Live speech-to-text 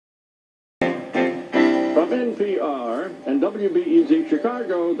From NPR and WBEZ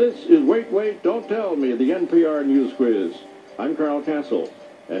Chicago, this is Wait, Wait, Don't Tell Me, the NPR News Quiz. I'm Carl Castle,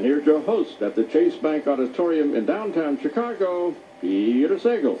 and here's your host at the Chase Bank Auditorium in downtown Chicago, Peter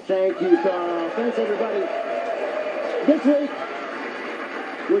Sagal. Thank you, Carl. Thanks, everybody. This week,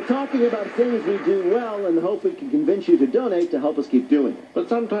 we're talking about things we do well in the hope we can convince you to donate to help us keep doing it. But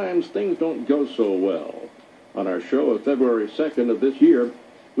sometimes things don't go so well. On our show of February 2nd of this year,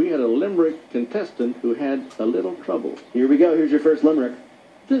 we had a Limerick contestant who had a little trouble. Here we go. Here's your first Limerick.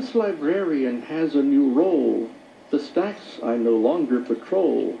 This librarian has a new role. The stacks I no longer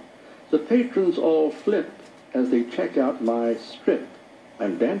patrol. The patrons all flip as they check out my strip.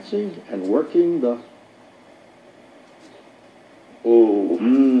 I'm dancing and working the... Oh.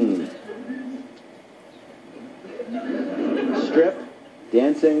 Strip,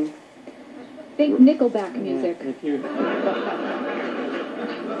 dancing. Think Nickelback music.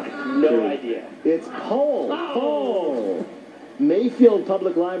 No idea. It's pole. Pole. Mayfield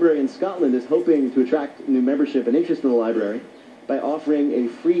Public Library in Scotland is hoping to attract new membership and interest in the library by offering a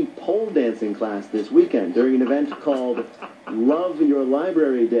free pole dancing class this weekend during an event called Love Your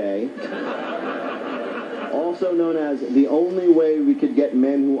Library Day, also known as the only way we could get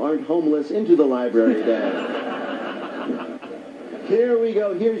men who aren't homeless into the library day. Here we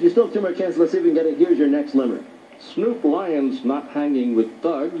go. Here's your still two more chances. Let's see if we can get it. Here's your next Limerick. Snoop Lions not hanging with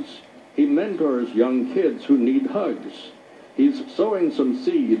thugs. He mentors young kids who need hugs. He's sowing some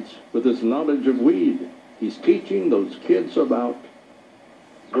seeds with his knowledge of weed. He's teaching those kids about...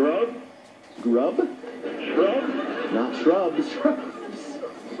 Grub? Grub? Shrub? Not shrubs.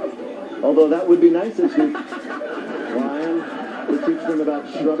 Although that would be nice if Snoop Lion would teach them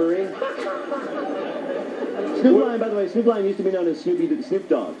about shrubbery. Snoop Lion, by the way, Snoop Lion used to be known as Snoop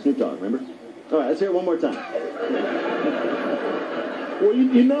Dogg. Snoop Dogg, remember? All right, let's hear it one more time. Well,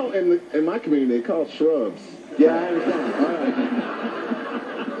 you know, in my community, they call shrubs. Yeah, I understand. All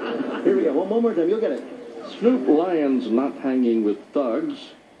right. Here we go. One more time. You'll get it. Snoop Lion's not hanging with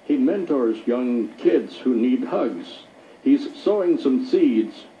thugs. He mentors young kids who need hugs. He's sowing some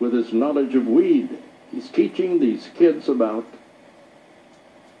seeds with his knowledge of weed. He's teaching these kids about...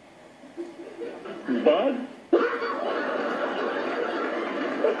 Bud?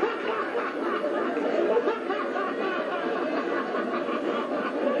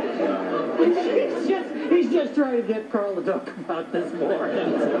 He's just trying to get Carl to talk about this more.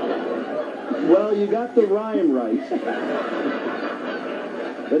 Well, you got the rhyme right.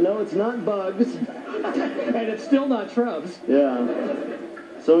 But no, it's not bugs. And it's still not shrubs. Yeah.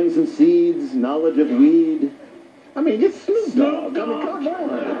 Sowing some seeds, knowledge of weed. I mean, it's Snoop Dogg. I mean, come on.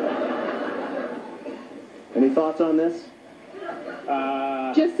 Any thoughts on this?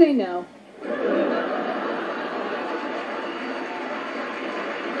 Just say no.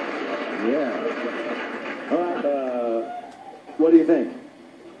 Yeah. All right. What do you think?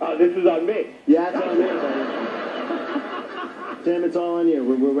 This is on me. Yeah, it's on me, buddy. Tim, it's all on you.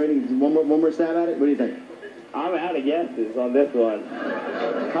 We're waiting. One more stab at it? What do you think? I'm out of guesses on this one.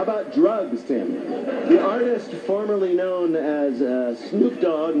 How about drugs, Tim? The artist formerly known as Snoop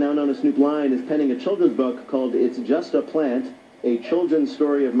Dogg, now known as Snoop Lion, is penning a children's book called It's Just a Plant, a children's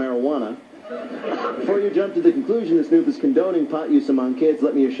story of marijuana. Before you jump to the conclusion that Snoop is condoning pot use among kids,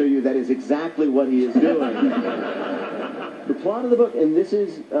 let me assure you that is exactly what he is doing. The plot of the book, and this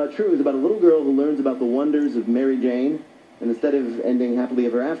is true, is about a little girl who learns about the wonders of Mary Jane, and instead of ending happily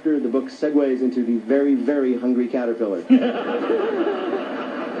ever after, the book segues into the very, very hungry caterpillar.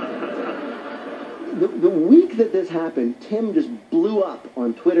 The week that this happened, Tim just blew up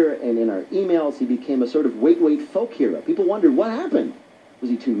on Twitter and in our emails. He became a sort of wait folk hero. People wondered, what happened? Was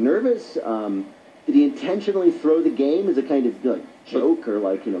he too nervous? Did he intentionally throw the game as a kind of joke or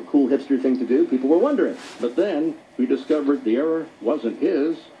cool hipster thing to do? People were wondering. But then we discovered the error wasn't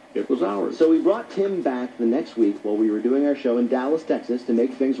his, it was ours. So we brought Tim back the next week while we were doing our show in Dallas, Texas to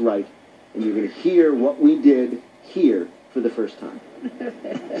make things right. And you're going to hear what we did here for the first time.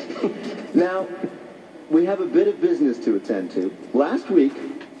 Now, we have a bit of business to attend to. Last week,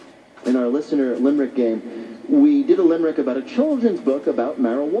 in our listener limerick game, we did a limerick about a children's book about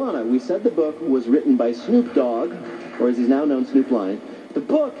marijuana. We said the book was written by Snoop Dogg, or as he's now known, Snoop Lion. The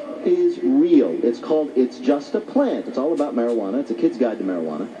book is real. It's called It's Just a Plant. It's all about marijuana. It's a kid's guide to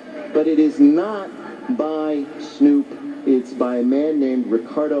marijuana. But it is not by Snoop. It's by a man named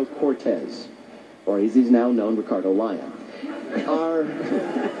Ricardo Cortez, or as he's now known, Ricardo Lion. Our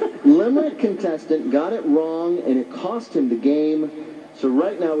limerick contestant got it wrong, and it cost him the game. So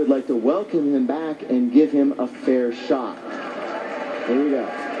right now, we'd like to welcome him back and give him a fair shot. Here we go.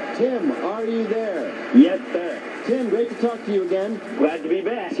 Tim, are you there? Yes, sir. Tim, great to talk to you again. Glad to be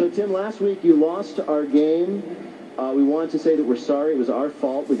back. So, Tim, last week you lost our game. We wanted to say that we're sorry. It was our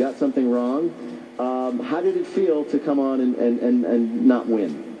fault. We got something wrong. How did it feel to come on and not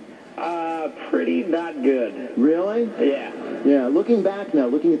win? Pretty not good. Really? Yeah. Yeah, looking back now,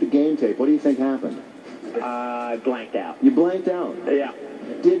 looking at the game tape, what do you think happened? I blanked out. You blanked out. Yeah.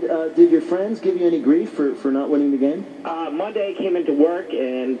 Did your friends give you any grief for not winning the game? Monday I came into work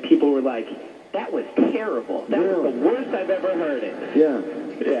and people were like, that was terrible. That was the worst I've ever heard it. Yeah.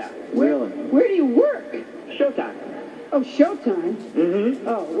 Yeah. Really? Where do you work? Showtime. Oh, Showtime? Mm-hmm.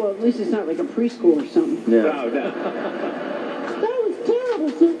 Oh, well, at least it's not like a preschool or something. Yeah. No, no. That was terrible,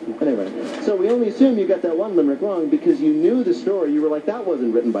 sir. Anyway, so we only assume you got that one limerick wrong because you knew the story. You were like, that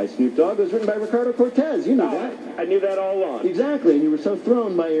wasn't written by Snoop Dogg. It was written by Ricardo Cortez. You knew that. I knew that all along. Exactly, and you were so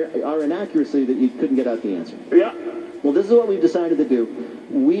thrown by our inaccuracy that you couldn't get out the answer. Yeah. Well, this is what we've decided to do.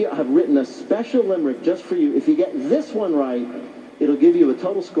 We have written a special limerick just for you. If you get this one right, it'll give you a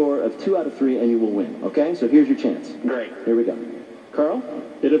total score of 2 out of 3, and you will win. Okay? So here's your chance. Great. Here we go. Carl?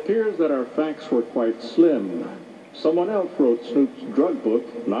 It appears that our facts were quite slim. Someone else wrote Snoop's drug book,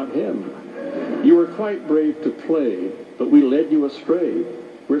 not him. You were quite brave to play, but we led you astray.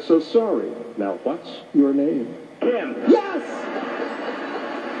 We're so sorry. Now, what's your name? Tim. Yes!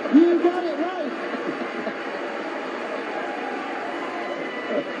 You got it right!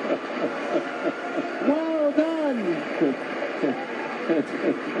 Well done!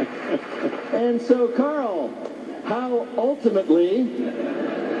 And so, Carl, how ultimately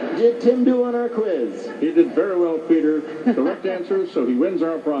did Tim do on our quiz? He did very well, Peter. Correct answer, so he wins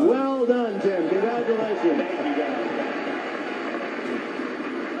our prize. Well done, Tim. Congratulations. Thank you, guys.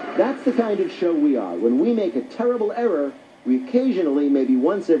 That's the kind of show we are. When we make a terrible error, we occasionally, maybe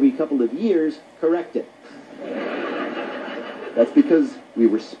once every couple of years, correct it. That's because we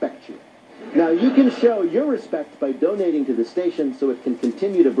respect you. Now, you can show your respect by donating to the station so it can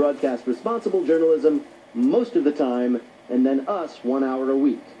continue to broadcast responsible journalism most of the time, and then us 1 hour a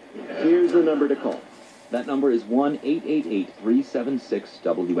week. Here's the number to call. That number is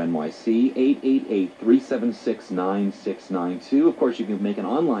 1-888-376-WNYC, 888-376-9692. Of course, you can make an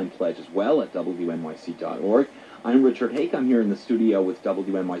online pledge as well at WNYC.org. I'm Richard Hake. I'm here in the studio with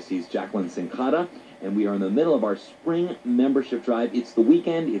WNYC's Jacqueline Sincata, and we are in the middle of our spring membership drive. It's the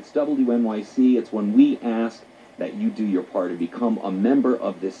weekend. It's WNYC. It's when we ask that you do your part and become a member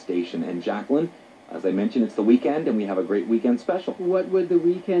of this station. And Jacqueline, as I mentioned, it's the weekend, and we have a great weekend special. What would the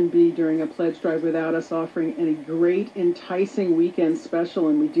weekend be during a pledge drive without us offering a great, enticing weekend special?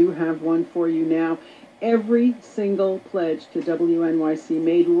 And we do have one for you now. Every single pledge to WNYC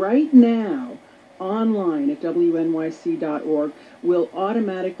made right now online at WNYC.org will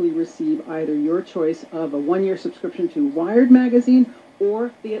automatically receive either your choice of a 1-year subscription to Wired magazine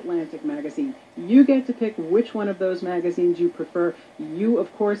or The Atlantic magazine. You get to pick which one of those magazines you prefer. You,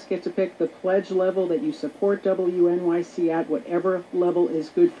 of course, get to pick the pledge level that you support WNYC at, whatever level is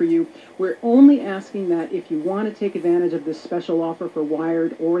good for you. We're only asking that if you want to take advantage of this special offer for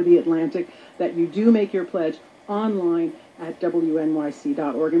Wired or The Atlantic, that you do make your pledge online at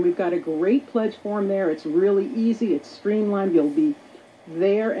WNYC.org. And we've got a great pledge form there. It's really easy. It's streamlined. You'll be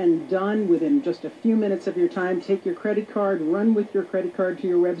there and done within just a few minutes of your time. Take your credit card, run with your credit card to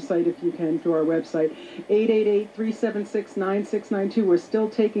your website if you can, to our website, 888-376-9692. We're still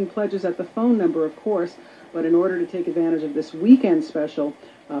taking pledges at the phone number, of course, but in order to take advantage of this weekend special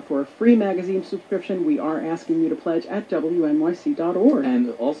for a free magazine subscription, we are asking you to pledge at WNYC.org.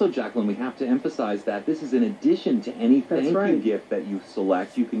 And also, Jacqueline, we have to emphasize that this is in addition to any thank you gift that you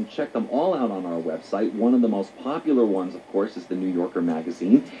select. You can check them all out on our website. One of the most popular ones, of course, is the New Yorker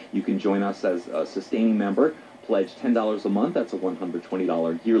magazine. You can join us as a sustaining member. Pledge $10 a month. That's a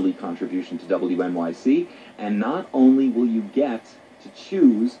 $120 yearly contribution to WNYC. And not only will you get to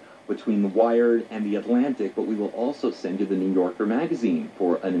choose between the Wired and the Atlantic, but we will also send you the New Yorker magazine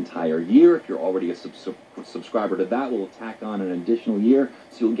for an entire year. If you're already a subscriber to that, we'll tack on an additional year.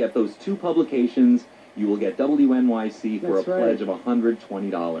 So you'll get those two publications. You will get WNYC for a pledge of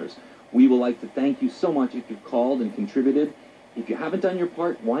 $120. We would like to thank you so much if you've called and contributed. If you haven't done your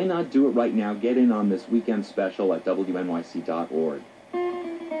part, why not do it right now? Get in on this weekend special at WNYC.org.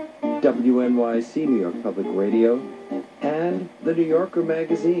 WNYC, New York Public Radio, and the New Yorker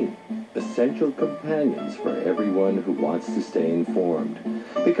magazine, essential companions for everyone who wants to stay informed.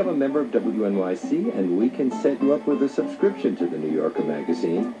 Become a member of WNYC, and we can set you up with a subscription to the New Yorker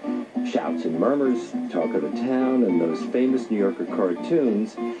magazine. Shouts and Murmurs, Talk of the Town, and those famous New Yorker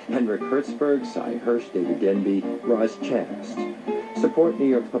cartoons, Henrik Hertzberg, Cy Hirsch, David Denby, Roz Chast. Support New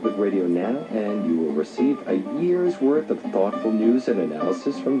York Public Radio now, and you will receive a year's worth of thoughtful news and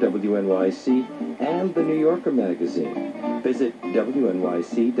analysis from WNYC and the New Yorker magazine. Visit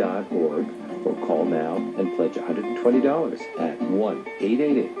WNYC.org or call now and pledge $120 at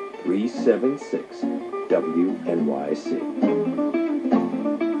 1-888-376-WNYC.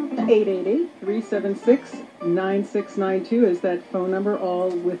 888-376-9692 is that phone number, all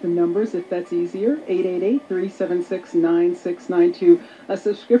with the numbers if that's easier. 888-376-9692. A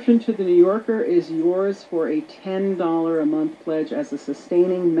subscription to the New Yorker is yours for a $10 a month pledge as a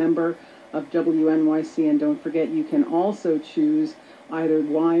sustaining member of WNYC. And don't forget, you can also choose either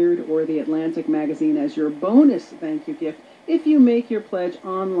Wired or the Atlantic magazine as your bonus thank you gift if you make your pledge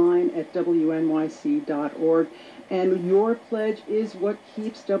online at WNYC.org. And your pledge is what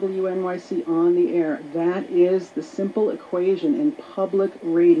keeps WNYC on the air. That is the simple equation in public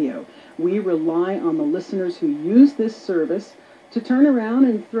radio. We rely on the listeners who use this service to turn around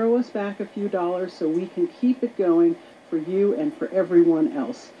and throw us back a few dollars so we can keep it going for you and for everyone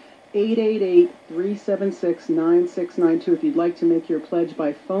else. 888-376-9692 if you'd like to make your pledge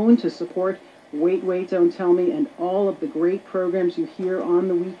by phone to support Wait, Wait, Don't Tell Me and all of the great programs you hear on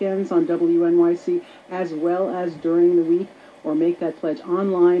the weekends on WNYC as well as during the week, or make that pledge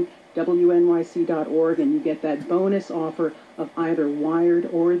online, WNYC.org, and you get that bonus offer of either Wired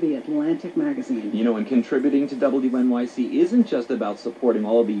or the Atlantic magazine. You know, and contributing to WNYC isn't just about supporting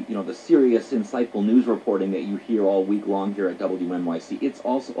all of the, the serious, insightful news reporting that you hear all week long here at WNYC. It's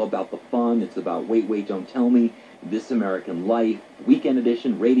also about the fun. It's about Wait, Wait, Don't Tell Me, This American Life, Weekend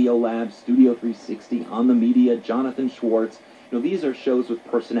Edition, Radio Lab, Studio 360, On the Media, Jonathan Schwartz. These are shows with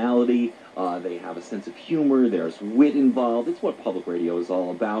personality. They have a sense of humor. There's wit involved. It's what public radio is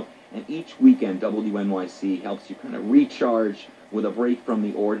all about. And each weekend, WNYC helps you kind of recharge with a break from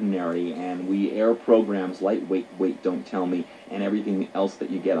the ordinary. And we air programs like Wait, Wait, Don't Tell Me, and everything else that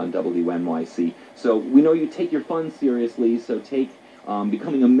you get on WNYC. So we know you take your fun seriously, so take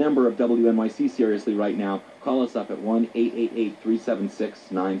becoming a member of WNYC seriously right now. Call us up at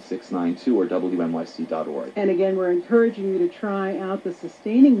 1-888-376-9692 or WNYC.org. And again, we're encouraging you to try out the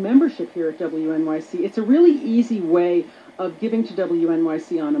sustaining membership here at WNYC. It's a really easy way of giving to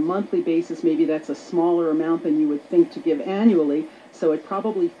WNYC on a monthly basis. Maybe that's a smaller amount than you would think to give annually, so it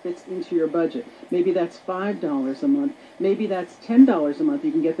probably fits into your budget. Maybe that's $5 a month. Maybe that's $10 a month.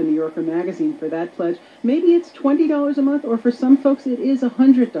 You can get the New Yorker magazine for that pledge. Maybe it's $20 a month, or for some folks it is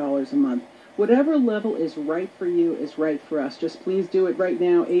 $100 a month. Whatever level is right for you is right for us. Just please do it right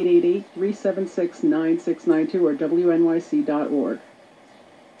now, 888-376-9692 or WNYC.org.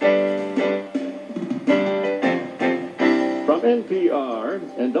 From NPR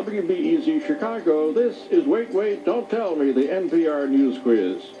and WBEZ Chicago, this is Wait, Wait, Don't Tell Me, the NPR News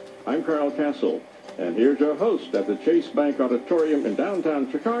Quiz. I'm Carl Castle, and here's your host at the Chase Bank Auditorium in downtown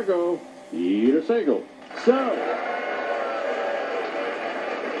Chicago, Peter Sagal. So,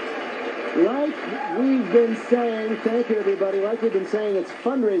 like we've been saying, thank you everybody, like we've been saying, it's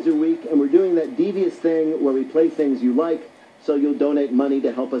fundraiser week, and we're doing that devious thing where we play things you like, so you'll donate money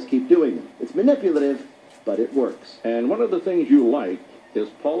to help us keep doing them. It's manipulative, but it works. And one of the things you like is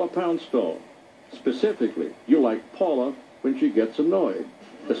Paula Poundstone. Specifically, you like Paula when she gets annoyed,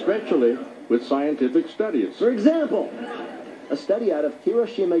 especially with scientific studies. For example, a study out of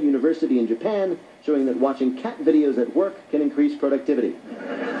Hiroshima University in Japan showing that watching cat videos at work can increase productivity.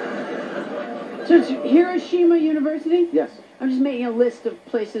 So it's Hiroshima University? Yes. I'm just making a list of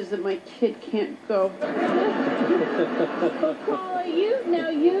places that my kid can't go. Paula,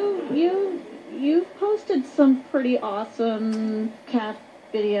 you've posted some pretty awesome cat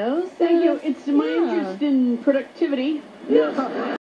videos. Thank you. It's my interest in productivity. Yes.